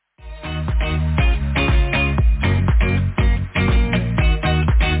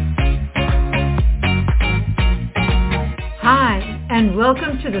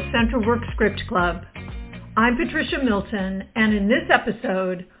Welcome to the Central Work Script Club. I'm Patricia Milton, and in this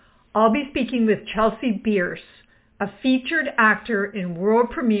episode, I'll be speaking with Chelsea Bearce, a featured actor in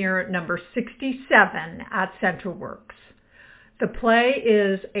world premiere number 67 at Central Works. The play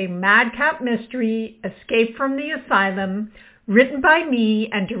is a madcap mystery, Escape from the Asylum, written by me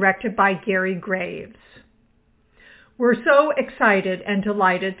and directed by Gary Graves. We're so excited and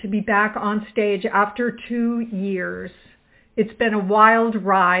delighted to be back on stage after 2 years. It's been a wild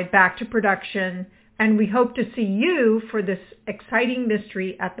ride back to production, and we hope to see you for this exciting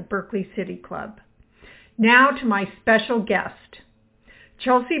mystery at the Berkeley City Club. Now to my special guest.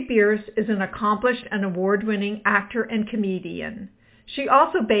 Chelsea Bearce is an accomplished and award-winning actor and comedian. She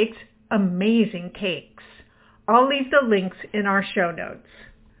also bakes amazing cakes. I'll leave the links in our show notes.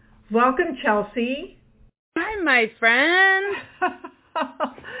 Welcome, Chelsea. Hi, my friend.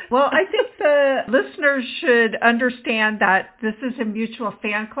 Well, I think the listeners should understand that this is a mutual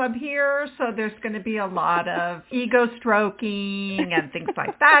fan club here, so there's going to be a lot of ego stroking and things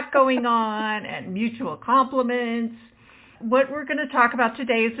like that going on, and mutual compliments. What we're going to talk about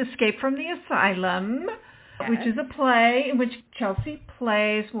today is Escape from the Asylum, which is a play in which Chelsea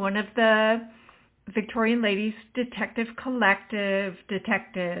plays one of the Victorian Ladies Detective Collective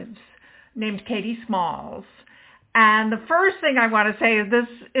detectives named Katie Smalls. And the first thing I want to say is this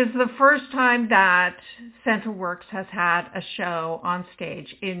is the first time that Central Works has had a show on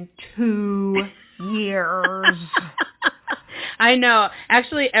stage in 2 years. I know.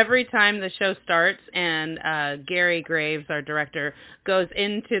 Actually, every time the show starts and Gary Graves, our director, goes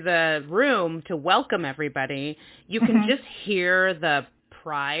into the room to welcome everybody, you can just hear the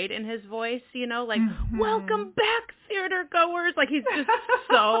pride in his voice, you know, like, welcome back, theater goers. Like, he's just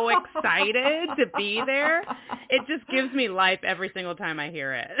so excited to be there. It just gives me life every single time I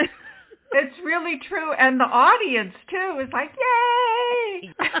hear it. It's really true. And the audience, too, is like,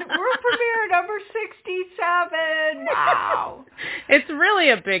 yay! World premiere number 67. Wow. It's really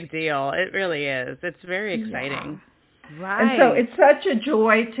a big deal. It really is. It's very exciting. Yeah. Right. And so it's such a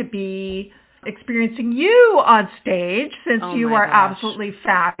joy to be experiencing you on stage, since you are absolutely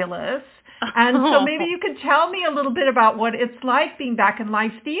fabulous. And so maybe you can tell me a little bit about what it's like being back in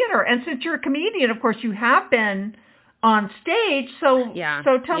live theater. And since you're a comedian, of course, you have been on stage. So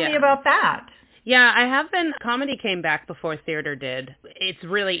tell me about that. Yeah, I have been. Comedy came back before theater did. It's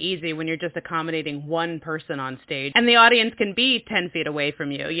really easy when you're just accommodating one person on stage. And the audience can be 10 feet away from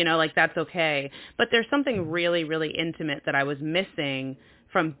you, you know, like that's okay. But there's something really, really intimate that I was missing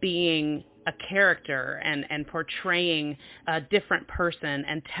from being a character and portraying a different person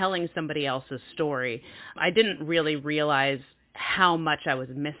and telling somebody else's story. I didn't really realize how much I was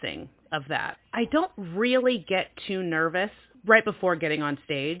missing of that. I don't really get too nervous right before getting on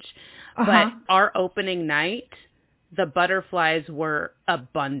stage, but our opening night, the butterflies were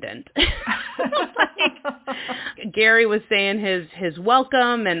abundant. Gary was saying his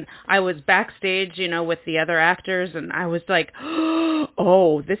welcome, and I was backstage, you know, with the other actors, and I was like,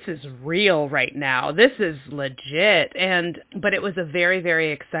 oh, this is real right now. This is legit. But it was a very,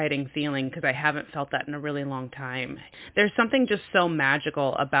 very exciting feeling because I haven't felt that in a really long time. There's something just so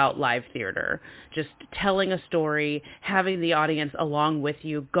magical about live theater, just telling a story, having the audience along with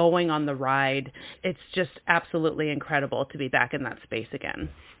you, going on the ride. It's just absolutely incredible to be back in that space again.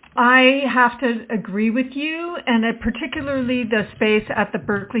 I have to agree with you, and particularly the space at the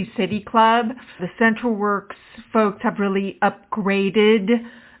Berkeley City Club. The Central Works folks have really upgraded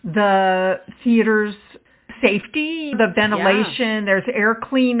the theater's safety, the ventilation. There's air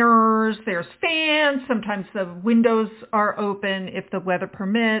cleaners, there's fans. Sometimes the windows are open if the weather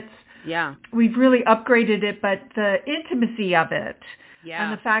permits. Yeah. We've really upgraded it, but the intimacy of it. Yeah.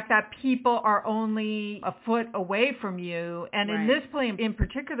 And the fact that people are only a foot away from you. And in this play in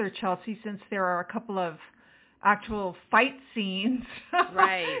particular, Chelsea, since there are a couple of actual fight scenes,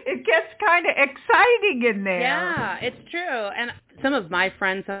 it gets kind of exciting in there. Yeah, it's true. And some of my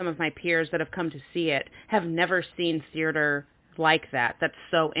friends, some of my peers that have come to see it have never seen theater like that, that's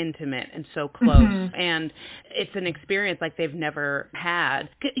so intimate and so close. And it's an experience like they've never had.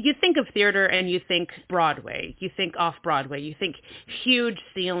 You think of theater and you think Broadway, you think off-Broadway, you think huge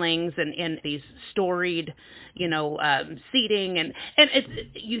ceilings and these storied, you know, seating, and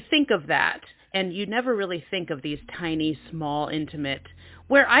you think of that, and you never really think of these tiny, small, intimate,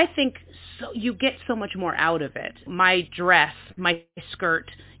 where I think you get so much more out of it. My dress, my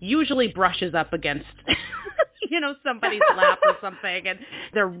skirt usually brushes up against you know, somebody's lap or something, and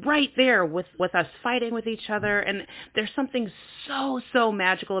they're right there with us fighting with each other, and there's something so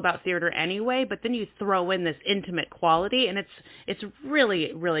magical about theater anyway, but then you throw in this intimate quality, and it's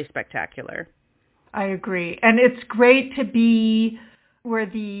really, really spectacular. I agree. And it's great to be where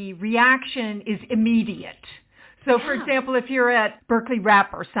the reaction is immediate. So, for Yeah. example, if you're at Berkeley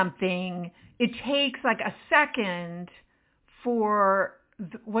Rep or something, it takes like a second for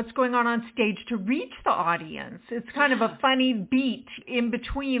what's going on stage to reach the audience. It's kind of a funny beat in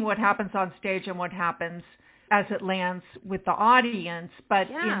between what happens on stage and what happens as it lands with the audience. But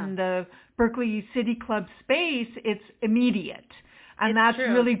in the Berkeley City Club space, it's immediate. And that's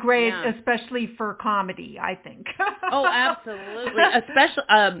true. really great, Yeah. especially for comedy, I think. Oh, absolutely. Especially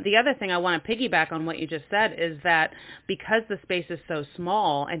the other thing I want to piggyback on what you just said is that because the space is so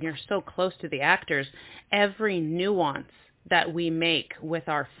small and you're so close to the actors, every nuance that we make with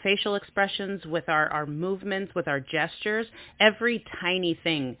our facial expressions, with our movements, with our gestures, every tiny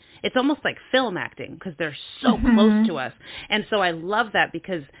thing, it's almost like film acting because they're so close to us. And so I love that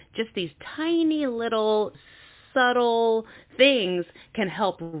because just these tiny little subtle things can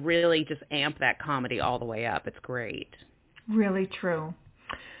help really just amp that comedy all the way up. It's great. Really true.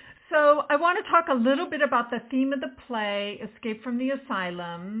 So I want to talk a little bit about the theme of the play, Escape from the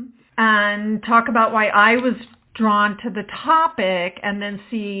Asylum, and talk about why I was drawn to the topic and then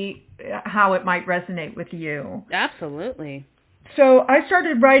see how it might resonate with you. Absolutely. So I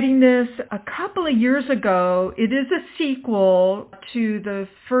started writing this a couple of years ago. It is a sequel to the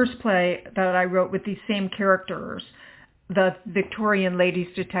first play that I wrote with these same characters, the Victorian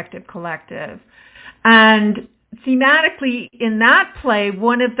Ladies Detective Collective. And thematically, in that play,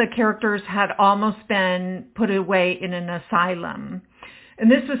 one of the characters had almost been put away in an asylum.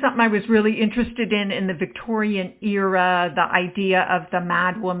 And this was something I was really interested in the Victorian era, the idea of the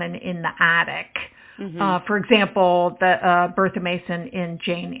mad woman in the attic. For example, the Bertha Mason in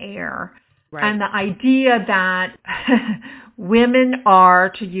Jane Eyre. Right. And the idea that women are,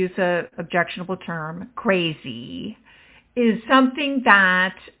 to use an objectionable term, crazy, is something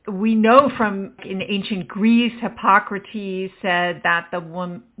that we know from in ancient Greece. Hippocrates said that the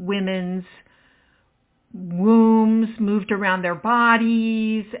women's wombs moved around their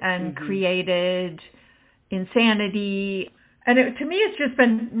bodies and created insanity. And to me, it's just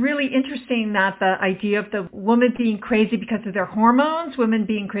been really interesting that the idea of the woman being crazy because of their hormones, women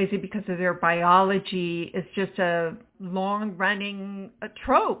being crazy because of their biology is just a long-running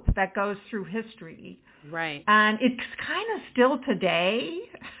trope that goes through history. Right. And it's kind of still today.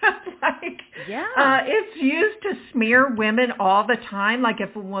 It's used to smear women all the time. Like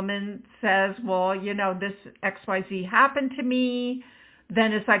if a woman says, well, this XYZ happened to me,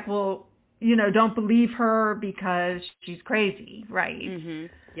 then it's like, well, don't believe her because she's crazy, right?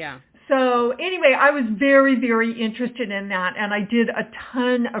 Yeah. So anyway, I was very, very interested in that. And I did a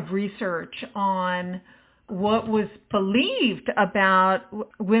ton of research on what was believed about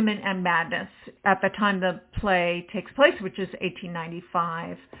women and madness at the time the play takes place, which is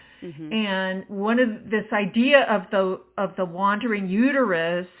 1895. And one of this idea of the wandering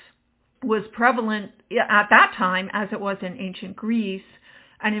uterus was prevalent at that time as it was in ancient Greece.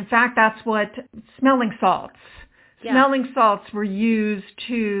 And in fact, that's what smelling salts. Yeah. Smelling salts were used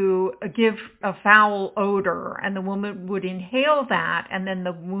to give a foul odor, and the woman would inhale that, and then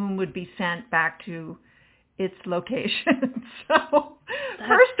the womb would be sent back to its location. So,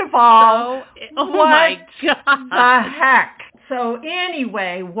 first of all, my God. The heck? So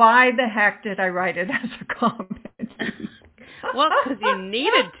anyway, why the heck did I write it as a comedy? Well, because you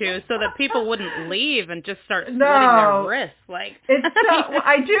needed to, so that people wouldn't leave and just start slitting their wrists.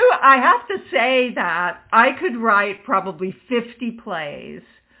 I have to say that I could write probably 50 plays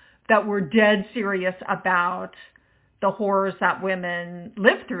that were dead serious about the horrors that women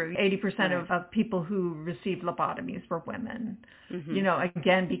live through. 80% of people who received lobotomies were women.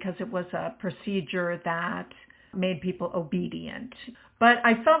 Again, because it was a procedure that made people obedient. But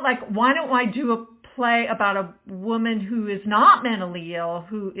I felt like, why don't I do a play about a woman who is not mentally ill,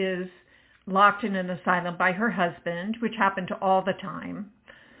 who is locked in an asylum by her husband, which happened all the time.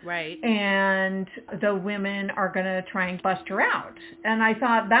 Right. And the women are going to try and bust her out. And I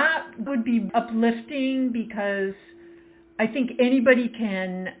thought that would be uplifting because I think anybody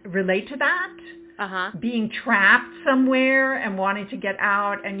can relate to that. Being trapped somewhere and wanting to get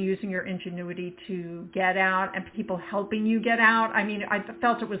out and using your ingenuity to get out and people helping you get out. I mean, I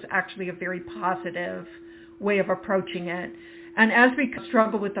felt it was actually a very positive way of approaching it. And as we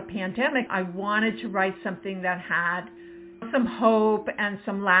struggle with the pandemic, I wanted to write something that had some hope and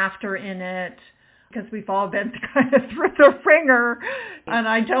some laughter in it, because we've all been kind of through the ringer. And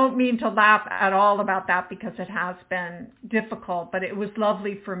I don't mean to laugh at all about that because it has been difficult, but it was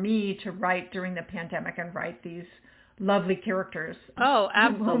lovely for me to write during the pandemic and write these lovely characters. Oh,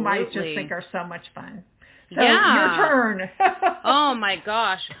 absolutely. Whom I just think are so much fun. So your turn. Oh my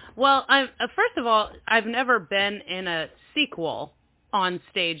gosh. Well, first of all, I've never been in a sequel on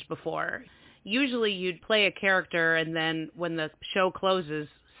stage before. Usually you'd play a character and then when the show closes,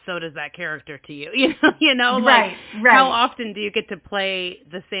 so does that character to you. Like how often do you get to play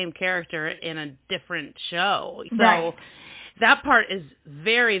the same character in a different show? So that part is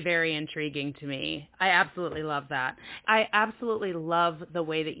very, very intriguing to me. I absolutely love that. I absolutely love the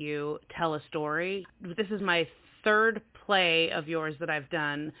way that you tell a story. This is my third play of yours that I've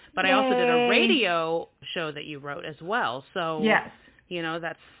done, but I also did a radio show that you wrote as well. So,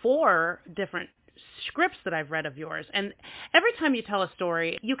 that's 4 different scripts that I've read of yours. And every time you tell a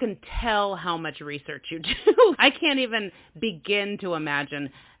story, you can tell how much research you do. I can't even begin to imagine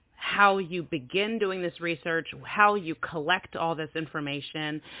how you begin doing this research, how you collect all this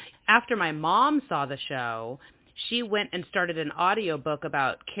information. After my mom saw the show, she went and started an audiobook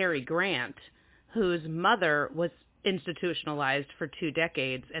about Cary Grant, whose mother was institutionalized for 2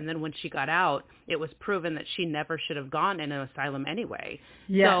 decades, and then when she got out, it was proven that she never should have gone in an asylum anyway.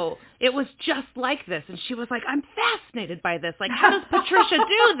 Yes. So it was just like this, and she was like, I'm fascinated by this. Like, how does Patricia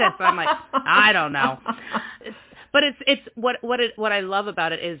do this? I'm like, I don't know. But it's what I love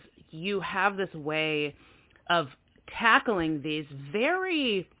about it is you have this way of tackling these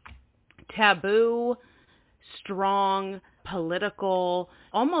very taboo, strong, political,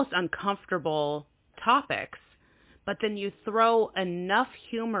 almost uncomfortable topics, but then you throw enough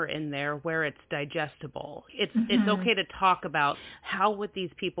humor in there where it's digestible. It's okay to talk about how would these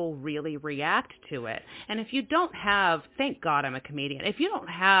people really react to it. And if you don't have, thank God I'm a comedian, if you don't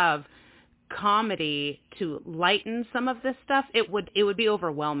have comedy to lighten some of this stuff, it would be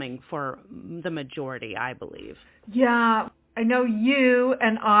overwhelming for the majority, I believe. Yeah, I know you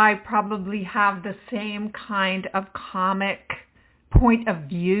and I probably have the same kind of comic point of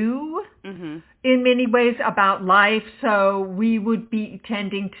view in many ways about life. So we would be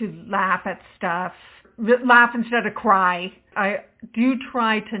tending to laugh at stuff, laugh instead of cry. I do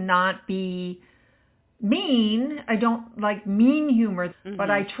try to not be mean. I don't like mean humor,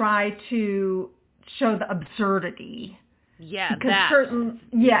 but I try to show the absurdity. Yeah,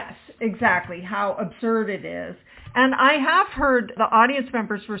 yes, exactly, how absurd it is. And I have heard the audience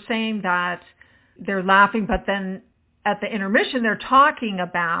members were saying that they're laughing, but then at the intermission they're talking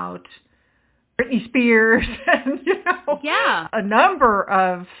about Britney Spears and, a number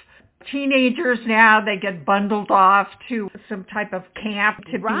of teenagers now, they get bundled off to some type of camp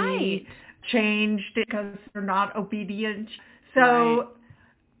to be changed because they're not obedient. So,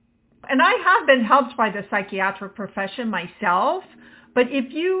 and I have been helped by the psychiatric profession myself, but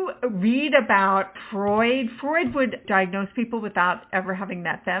if you read about Freud would diagnose people without ever having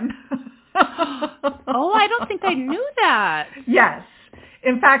met them. Oh, I don't think I knew that. Yes.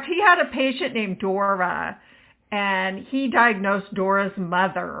 In fact, he had a patient named Dora, and he diagnosed Dora's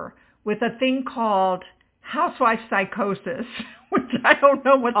mother with a thing called housewife psychosis, which I don't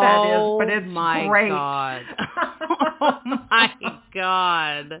know what that is, but it's great. God. Oh my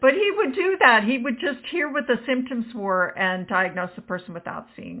God. But he would do that. He would just hear what the symptoms were and diagnose the person without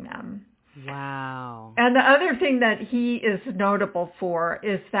seeing them. Wow. And the other thing that he is notable for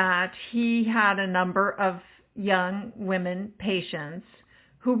is that he had a number of young women patients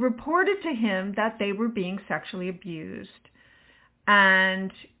who reported to him that they were being sexually abused.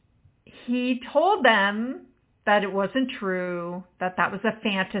 And he told them that it wasn't true, that that was a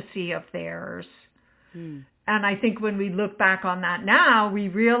fantasy of theirs. And I think when we look back on that now, we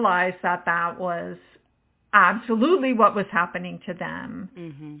realize that that was absolutely what was happening to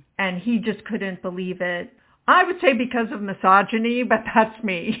them. And he just couldn't believe it. I would say because of misogyny, but that's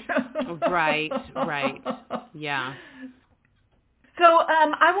me. Right. Yeah. So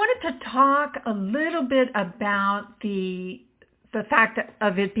I wanted to talk a little bit about the fact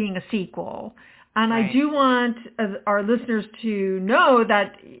of it being a sequel. And I do want our listeners to know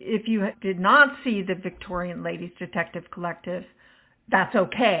that if you did not see the Victorian Ladies Detective Collective, that's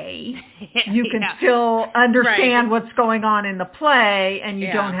okay. You can still understand what's going on in the play, and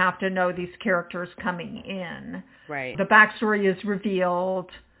you don't have to know these characters coming in. Right. The backstory is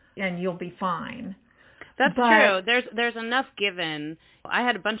revealed, and you'll be fine. That's true. There's enough given. I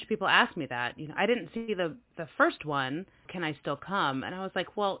had a bunch of people ask me that. I didn't see the first one. Can I still come? And I was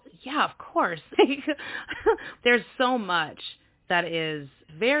like, well, yeah, of course. There's so much that is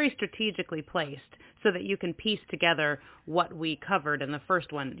very strategically placed so that you can piece together what we covered in the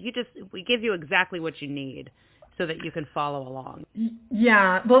first one. We give you exactly what you need so that you can follow along.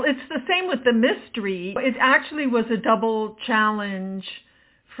 Yeah. Well, it's the same with the mystery. It actually was a double challenge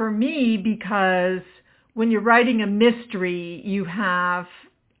for me because when you're writing a mystery, you have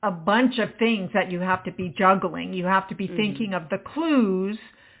a bunch of things that you have to be juggling. You have to be thinking of the clues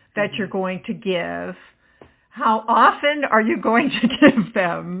that you're going to give, how often are you going to give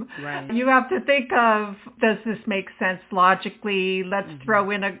them? Right. You have to think of, does this make sense logically? Let's throw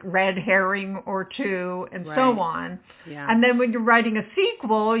in a red herring or two and so on. Yeah. And then when you're writing a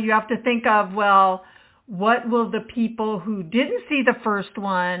sequel, you have to think of, well, what will the people who didn't see the first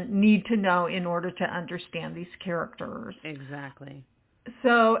one need to know in order to understand these characters? Exactly.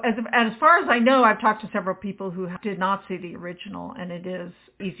 So as far as I know, I've talked to several people who did not see the original, and it is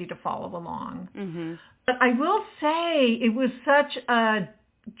easy to follow along. Mm-hmm. But I will say it was such a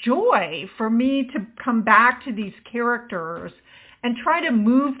joy for me to come back to these characters and try to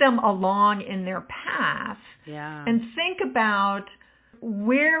move them along in their path. Yeah. And think about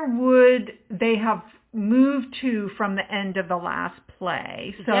where would they have moved to from the end of the last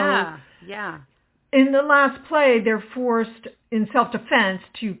play. So yeah. In the last play, they're forced in self-defense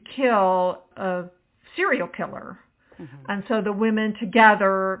to kill a serial killer. Mm-hmm. And so the women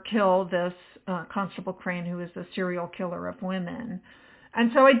together kill this Constable Crane, who is the serial killer of women.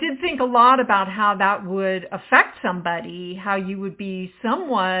 And so I did think a lot about how that would affect somebody, how you would be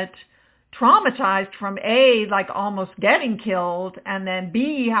somewhat traumatized from A, like almost getting killed, and then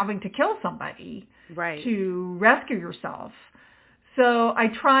B, having to kill somebody to rescue yourself. So I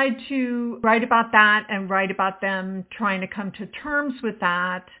tried to write about that and write about them trying to come to terms with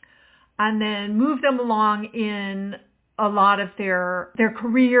that and then move them along in a lot of their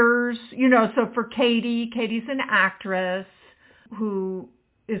careers. You know, so for Katie's an actress who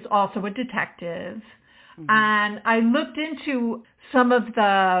is also a detective. Mm-hmm. And I looked into some of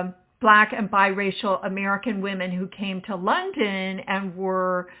the Black and biracial American women who came to London and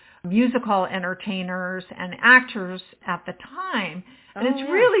were musical entertainers and actors at the time. And it's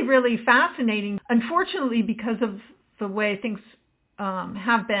really, really fascinating. Unfortunately, because of the way things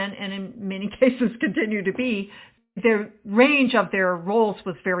have been and in many cases continue to be, the range of their roles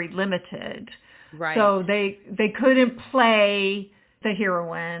was very limited. Right. So they couldn't play the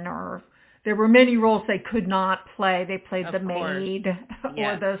heroine, or there were many roles they could not play. They played the maid or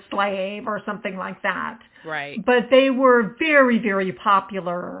the slave or something like that. Right. But they were very, very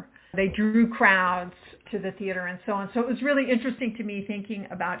popular. They drew crowds to the theater and so on. So it was really interesting to me thinking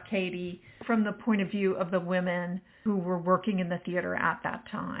about Katie from the point of view of the women who were working in the theater at that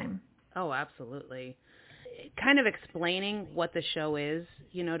time. Oh, absolutely. Kind of explaining what the show is,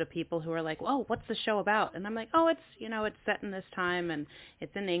 you know, to people who are like, oh, what's the show about? And I'm like, oh, it's, you know, it's set in this time and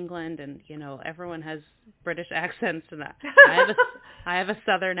it's in England and, you know, everyone has British accents and I have a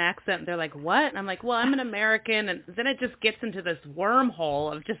Southern accent. They're like, what? And I'm like, well, I'm an American. And then it just gets into this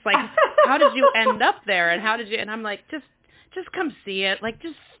wormhole of just like, how did you end up there? And how did you, and I'm like, just come see it. Like,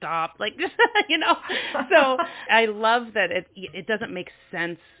 just stop. Like, just, you know. So I love that it doesn't make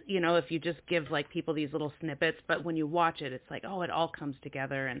sense, you know, if you just give like people these little snippets. But when you watch it, it's like, oh, it all comes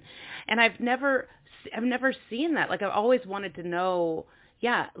together. And I've never seen that. Like, I've always wanted to know,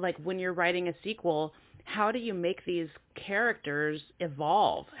 like when you're writing a sequel, how do you make these characters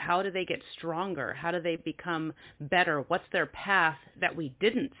evolve? How do they get stronger? How do they become better? What's their path that we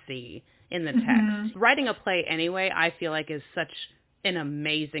didn't see in the text? Mm-hmm. Writing a play anyway, I feel like is such an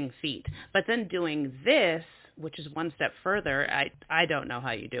amazing feat. But then doing this, which is one step further, I don't know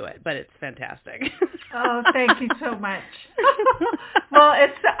how you do it, but it's fantastic. Oh, thank you so much. Well,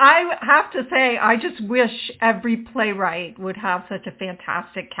 I have to say, I just wish every playwright would have such a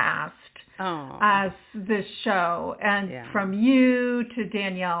fantastic cast as this show. And from you to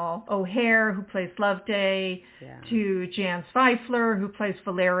Danielle O'Hare, who plays Loveday, to Jan Zweifler, who plays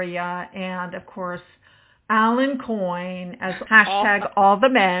Valeria, and of course, Alan Coyne as #all the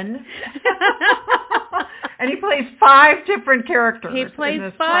men. And he plays 5 different characters. He plays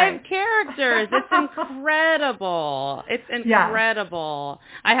 5 characters. It's incredible. It's incredible.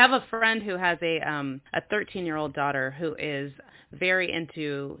 I have a friend who has a 13-year-old daughter who is very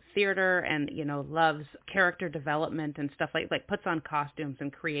into theater and, you know, loves character development and stuff like puts on costumes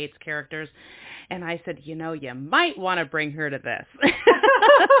and creates characters. And I said, you know, you might want to bring her to this.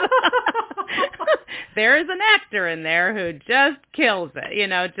 There is an actor in there who just kills it, you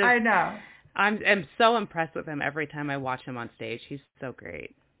know. I know. I'm so impressed with him every time I watch him on stage. He's so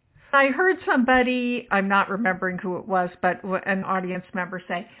great. I heard somebody, I'm not remembering who it was, but an audience member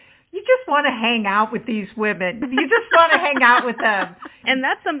say, you just want to hang out with these women. You just want to hang out with them. And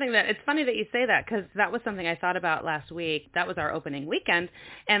that's something that, it's funny that you say that, because that was something I thought about last week. That was our opening weekend.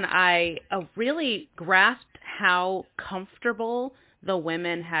 And I really grasped how comfortable the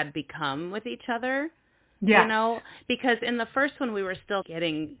women had become with each other. Yeah. You know, because in the first one we were still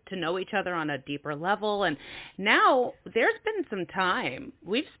getting to know each other on a deeper level, and now there's been some time.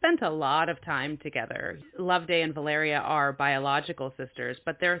 We've spent a lot of time together. Loveday and Valeria are biological sisters,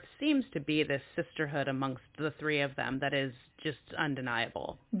 but there seems to be this sisterhood amongst the three of them that is just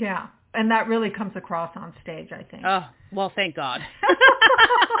undeniable. Yeah. And that really comes across on stage, I think. Oh, well, thank God.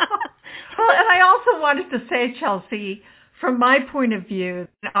 Well, and I also wanted to say, Chelsea, from my point of view,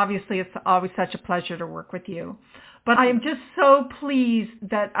 obviously it's always such a pleasure to work with you, but I am just so pleased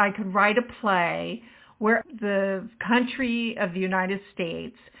that I could write a play where the country of the United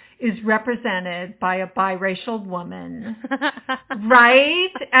States is represented by a biracial woman, right?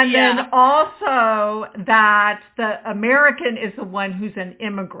 And Yeah. then also that the American is the one who's an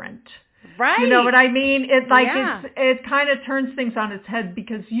immigrant. Right. You know what I mean? Yeah. It kind of turns things on its head,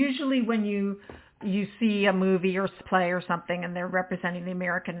 because usually when you see a movie or play or something and they're representing the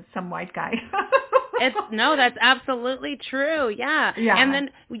American, it's some white guy. No, that's absolutely true. Yeah. Yeah. And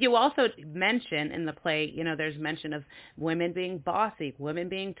then you also mention in the play, you know, there's mention of women being bossy, women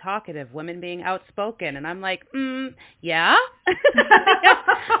being talkative, women being outspoken. And I'm like, yeah.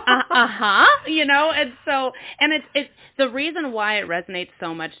 You know, and so, and it's the reason why it resonates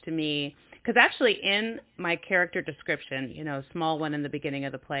so much to me, because actually in my character description, you know, small one in the beginning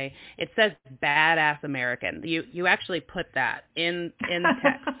of the play, it says badass American. You actually put that in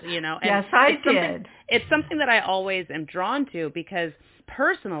text, you know. And yes, I did. It's something that I always am drawn to, because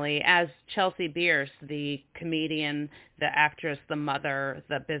personally, as Chelsea Bearce, the comedian, the actress, the mother,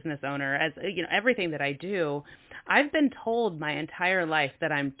 the business owner, as you know, everything that I do, I've been told my entire life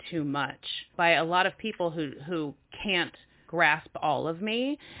that I'm too much by a lot of people who can't grasp all of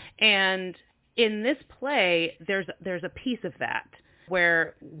me. And in this play, there's a piece of that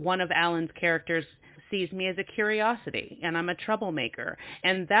where one of Alan's characters sees me as a curiosity and I'm a troublemaker.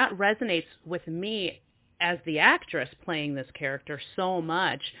 And that resonates with me as the actress playing this character so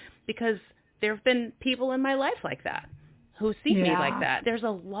much, because there have been people in my life like that who see me like that. There's a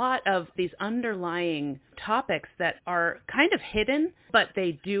lot of these underlying topics that are kind of hidden, but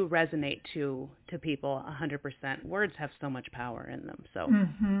they do resonate to people 100%. Words have so much power in them. So,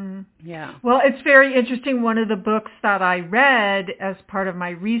 yeah. Well, it's very interesting. One of the books that I read as part of my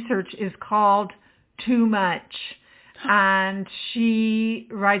research is called Too Much. And she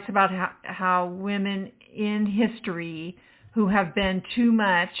writes about how women in history who have been too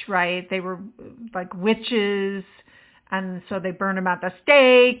much, right? They were like witches, and so they burned them at the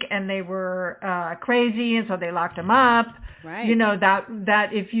stake, and they were crazy, and so they locked them up. Right. You know, that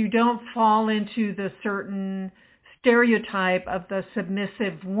if you don't fall into the certain stereotype of the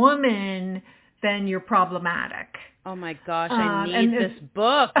submissive woman, then you're problematic. Oh my gosh, I need this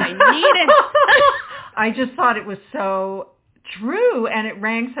book. I need it. I just thought it was so true, and it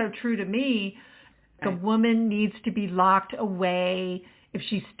rang so true to me. The woman needs to be locked away if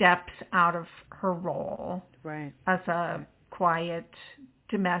she steps out of her role as a quiet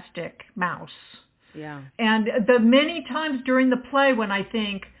domestic mouse. Yeah. And the many times during the play when I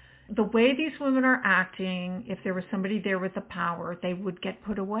think the way these women are acting, if there was somebody there with the power, they would get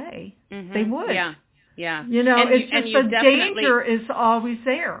put away. Mm-hmm. They would. Yeah. Yeah. You know, it's just the danger is always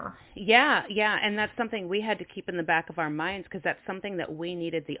there. Yeah, yeah. And that's something we had to keep in the back of our minds, because that's something that we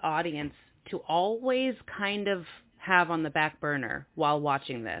needed the audience to always kind of have on the back burner while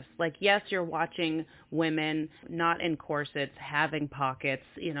watching this. Like, yes, you're watching women not in corsets, having pockets,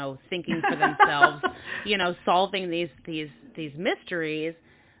 you know, thinking for themselves, you know, solving these mysteries,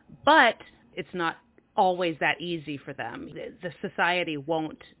 but it's not always that easy for them. The society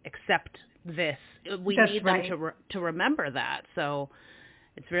won't accept this. We need them to remember that. So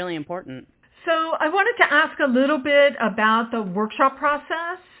it's really important. So I wanted to ask a little bit about the workshop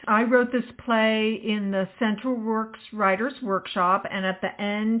process. I wrote this play in the Central Works Writers Workshop, and at the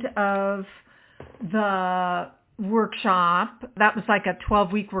end of the workshop, that was like a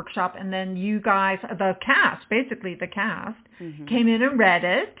 12-week workshop, and then you guys, the cast, came in and read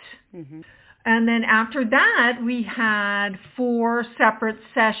it. Mm-hmm. And then after that, we had 4 separate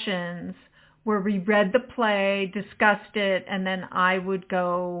sessions where we read the play, discussed it, and then I would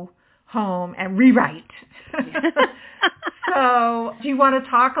go home and rewrite. So do you want to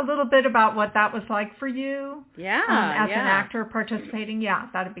talk a little bit about what that was like for you? Yeah. As an actor participating? Yeah,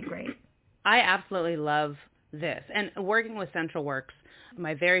 that'd be great. I absolutely love this. And working with Central Works,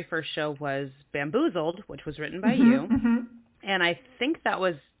 my very first show was Bamboozled, which was written by you. Mm-hmm. And I think that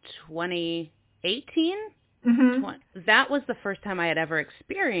was 2018. Mm-hmm. That was the first time I had ever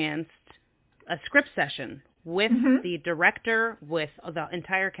experienced a script session with the director, with the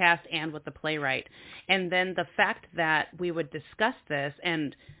entire cast, and with the playwright. And then the fact that we would discuss this,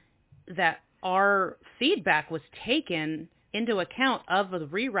 and that our feedback was taken into account of the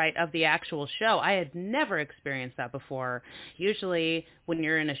rewrite of the actual show. I had never experienced that before. Usually when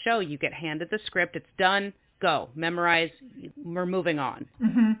you're in a show, you get handed the script, it's done, go, memorize, we're moving on.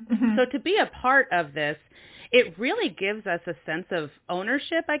 So to be a part of this, it really gives us a sense of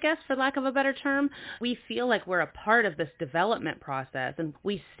ownership, I guess, for lack of a better term. We feel like we're a part of this development process, and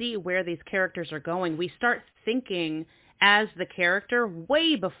we see where these characters are going. We start thinking as the character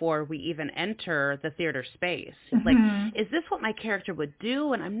way before we even enter the theater space. It's like, is this what my character would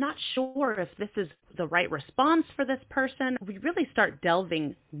do? And I'm not sure if this is the right response for this person. We really start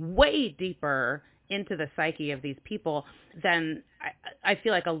delving way deeper into the psyche of these people than I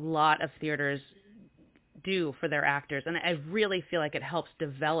feel like a lot of theaters do for their actors. And I really feel like it helps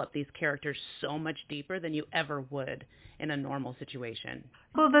develop these characters so much deeper than you ever would in a normal situation.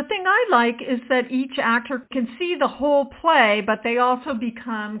 Well, the thing I like is that each actor can see the whole play, but they also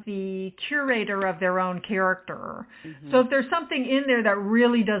become the curator of their own character. So if there's something in there that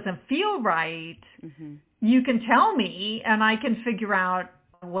really doesn't feel right, you can tell me and I can figure out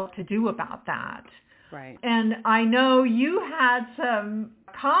what to do about that. Right. And I know you had some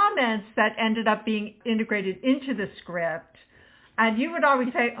comments that ended up being integrated into the script. And you would always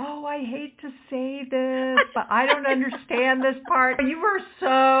say, oh, I hate to say this, but I don't understand this part. You were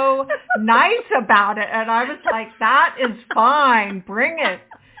so nice about it. And I was like, that is fine. Bring it.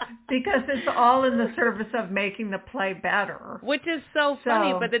 Because it's all in the service of making the play better. Which is so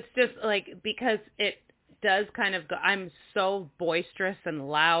funny, but it's just like, because it does kind of go, I'm so boisterous and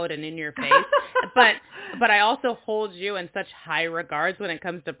loud and in your face, but I also hold you in such high regards when it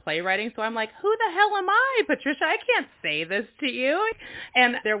comes to playwriting. So I'm like, who the hell am I, Patricia? I can't say this to you.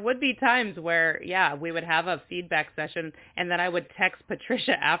 And there would be times where, we would have a feedback session and then I would text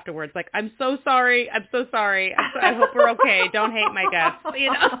Patricia afterwards, like, I'm so sorry. I hope we're okay. Don't hate my guts,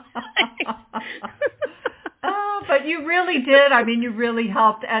 you know? Oh, but you really did. I mean, you really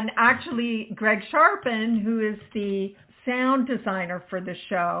helped. And actually, Greg Sharpen, who is the sound designer for the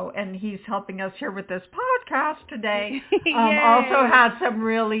show, and he's helping us here with this podcast today, also had some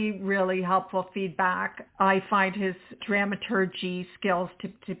really, really helpful feedback. I find his dramaturgy skills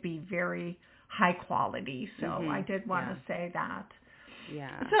to be very high quality. So I did want to say that.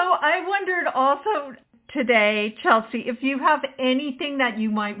 Yeah. So I wondered also today, Chelsea, if you have anything that you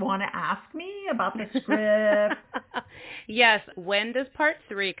might want to ask me about the script. Yes. When does part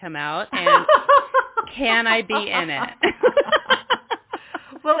 3 come out? And can I be in it?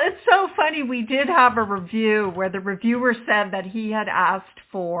 Well, it's so funny. We did have a review where the reviewer said that he had asked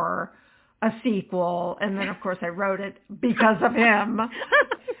for a sequel. And then, of course, I wrote it because of him.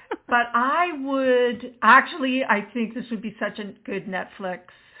 But I think this would be such a good Netflix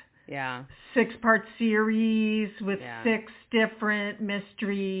 6-part series with 6 different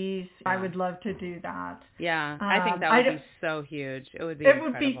mysteries. I would love to do that. Yeah, I think that would be so huge. It would be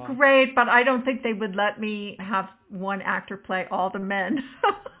incredible. Would be great, but I don't think they would let me have one actor play all the men.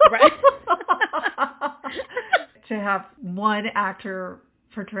 Right. To have one actor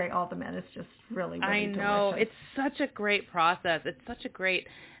portray all the men is just really, really I know. delicious. It's such a great process. It's such a great...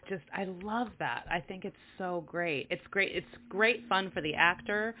 I love that. I think it's so great. It's great. It's great fun for the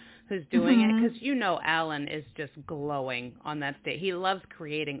actor who's doing it, because Alan is just glowing on that stage. He loves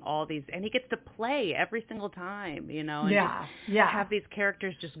creating all these, and he gets to play every single time, and have these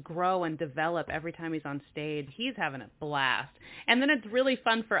characters just grow and develop every time he's on stage. He's having a blast. And then it's really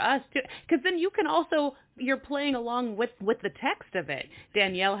fun for us too, because then you can also, you're playing along with the text of it.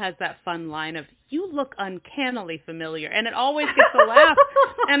 Danielle has that fun line of, you look uncannily familiar, and it always gets a laugh,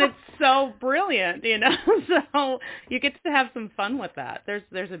 and it's so brilliant, so you get to have some fun with that.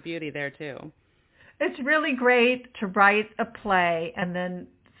 There's a beauty there too. It's really great to write a play and then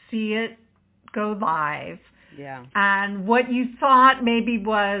see it go live. Yeah. And what you thought maybe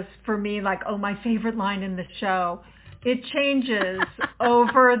was, for me, like, oh, my favorite line in the show, it changes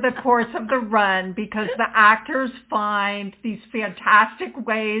over the course of the run, because the actors find these fantastic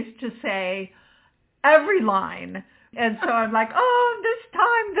ways to say every line. And so I'm like, oh, this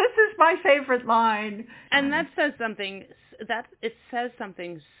time, this is my favorite line. And that says something, it says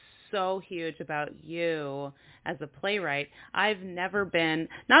something so huge about you as a playwright. I've never been,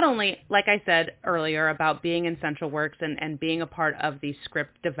 not only, like I said earlier, about being in Central Works and being a part of the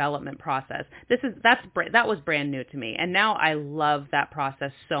script development process. That was brand new to me. And now I love that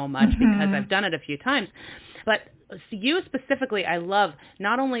process so much because I've done it a few times. But you specifically, I love,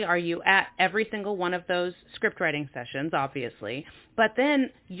 not only are you at every single one of those script writing sessions, obviously, but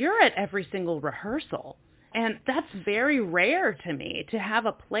then you're at every single rehearsal. And that's very rare to me, to have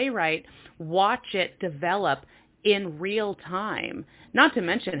a playwright watch it develop in real time. Not to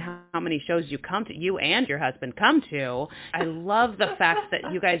mention how many shows you and your husband come to. I love the fact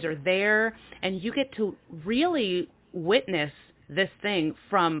that you guys are there and you get to really witness this thing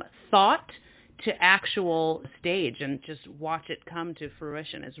from thought to actual stage and just watch it come to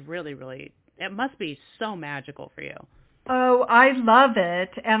fruition. Is really, really, it must be so magical for you. Oh, I love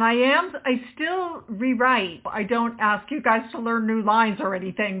it. And I still rewrite. I don't ask you guys to learn new lines or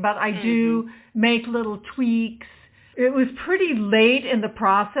anything, but I do make little tweaks. It was pretty late in the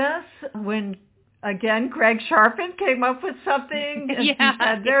process when, again, Greg Sharpin came up with something and he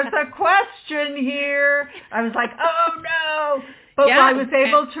said, there's a question here. I was like, oh no. But I was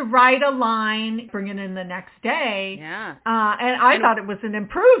able to write a line, bring it in the next day. Yeah. And I thought it was an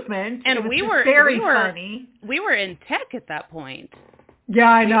improvement. And it was we were very funny. We were in tech at that point. Yeah,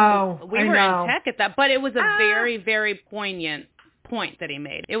 I know. We were in tech at that, but it was a very, very poignant point that he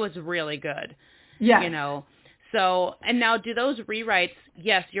made. It was really good. Yeah. You know. So, and now do those rewrites,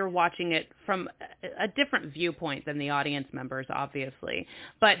 yes, you're watching it from a different viewpoint than the audience members, obviously.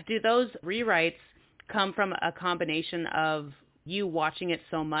 But do those rewrites come from a combination of you watching it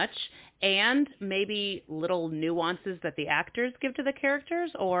so much and maybe little nuances that the actors give to the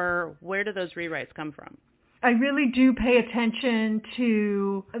characters, or where do those rewrites come from? I really do pay attention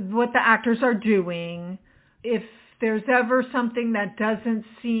to what the actors are doing. If there's ever something that doesn't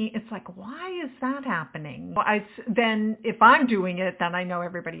seem, it's like, why is that happening? Then if I'm doing it, then I know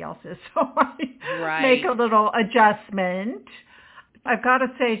everybody else is. So I make a little adjustment. I've got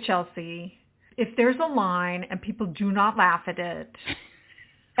to say, Chelsea, if there's a line and people do not laugh at it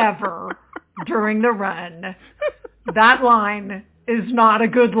ever during the run, that line is not a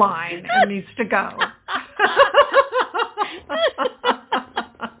good line and needs to go.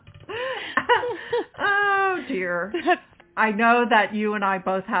 Oh dear. I know that you and I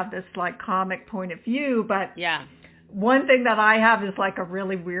both have this like comic point of view, but one thing that I have is like a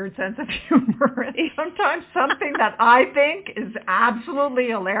really weird sense of humor. And sometimes something that I think is absolutely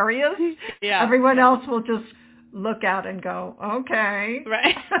hilarious, everyone else will just look at and go, okay.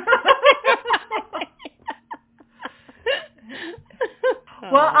 Right.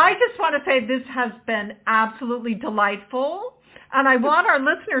 Well, I just want to say this has been absolutely delightful. And I want our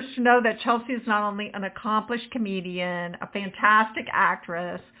listeners to know that Chelsea is not only an accomplished comedian, a fantastic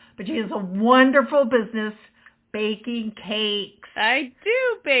actress, but she has a wonderful business baking cakes. I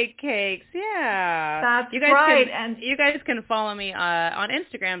do bake cakes, yeah. That's right. And you guys can follow me on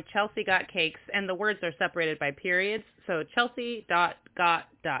Instagram, Chelsea Got Cakes, and the words are separated by periods, so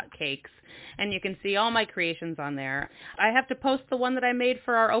chelsea.got.cakes. And you can see all my creations on there. I have to post the one that I made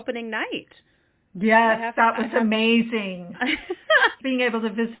for our opening night. Yes, that was amazing. Being able to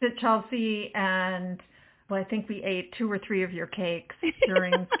visit Chelsea and, well, I think we ate 2 or 3 of your cakes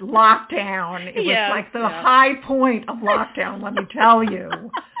during lockdown. It was like the high point of lockdown, let me tell you.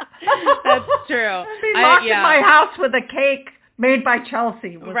 That's true. Being locked in my house with a cake made by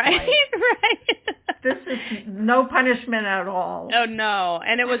Chelsea was right. This is no punishment at all. Oh, no.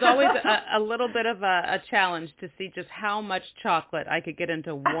 And it was always a little bit of a challenge to see just how much chocolate I could get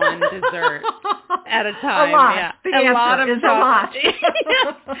into one dessert at a time. A lot. Yeah. The answer lot of is chocolate.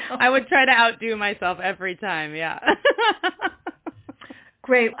 a lot. I would try to outdo myself every time,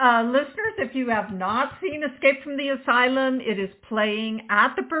 Great. Listeners, if you have not seen Escape from the Asylum, it is playing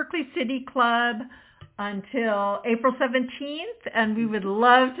at the Berkeley City Club until April 17th, and we would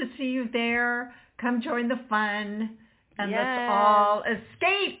love to see you there. Come join the fun, and let's all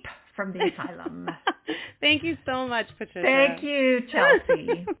escape from the asylum. Thank you so much, Patricia. Thank you,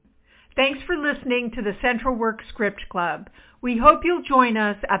 Chelsea. Thanks for listening to the Central Works Script Club. We hope you'll join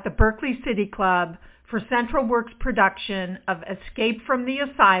us at the Berkeley City Club for Central Works' production of Escape from the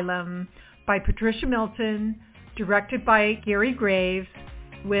Asylum by Patricia Milton, directed by Gary Graves,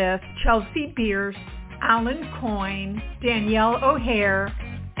 with Chelsea Bearce, Alan Coyne, Danielle O'Hare,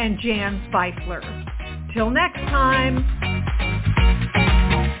 and Jan Zweifler. Till next time.